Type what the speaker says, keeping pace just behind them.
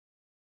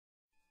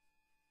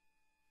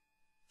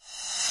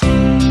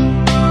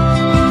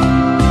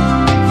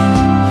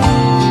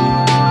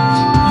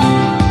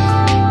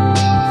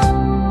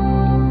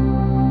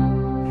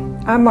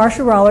I'm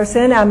Marsha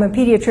Raulerson. I'm a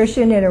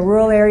pediatrician in a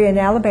rural area in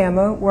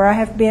Alabama where I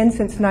have been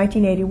since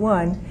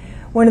 1981.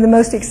 One of the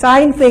most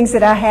exciting things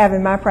that I have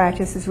in my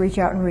practice is Reach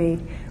Out and Read.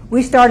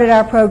 We started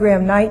our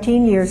program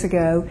 19 years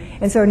ago,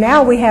 and so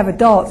now we have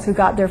adults who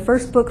got their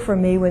first book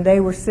from me when they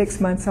were 6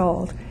 months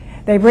old.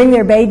 They bring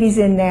their babies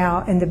in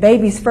now, and the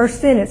baby's first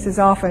sentence is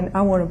often,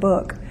 "I want a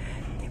book."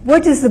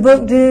 What does the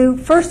book do?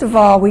 First of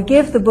all, we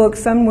give the book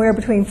somewhere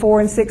between 4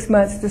 and 6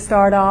 months to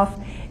start off,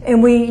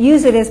 and we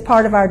use it as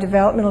part of our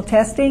developmental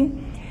testing.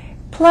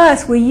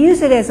 Plus, we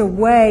use it as a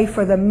way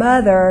for the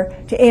mother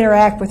to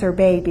interact with her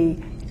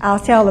baby. I'll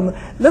tell them,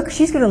 look,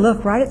 she's going to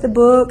look right at the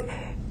book,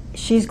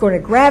 she's going to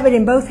grab it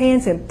in both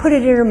hands and put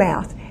it in her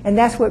mouth. And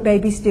that's what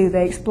babies do.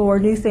 They explore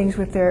new things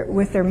with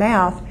their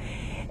mouth.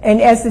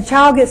 And as the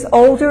child gets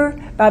older,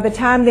 by the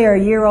time they're a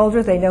year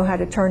older, they know how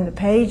to turn the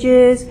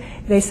pages.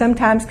 They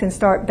sometimes can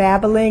start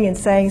babbling and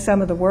saying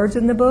some of the words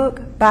in the book.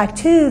 By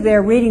 2,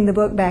 they're reading the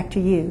book back to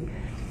you.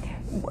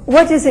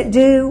 What does it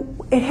do?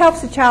 It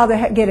helps the child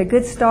to get a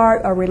good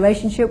start, a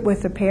relationship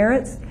with the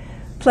parents.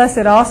 Plus,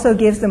 it also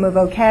gives them a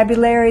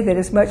vocabulary that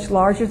is much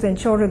larger than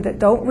children that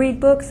don't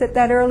read books at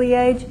that early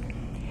age.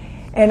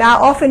 And I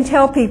often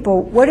tell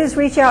people, what is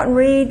Reach Out and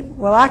Read?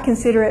 Well, I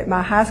consider it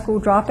my high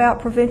school dropout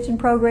prevention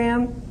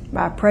program,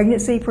 my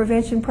pregnancy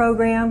prevention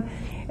program,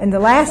 and the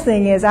last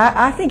thing is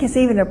I think it's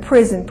even a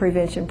prison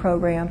prevention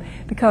program,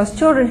 because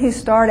children who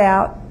start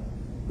out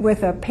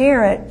with a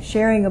parent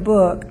sharing a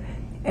book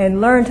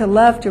and learn to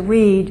love to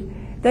read,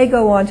 they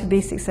go on to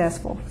be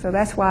successful. So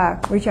that's why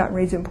Reach Out and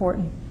Read is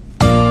important.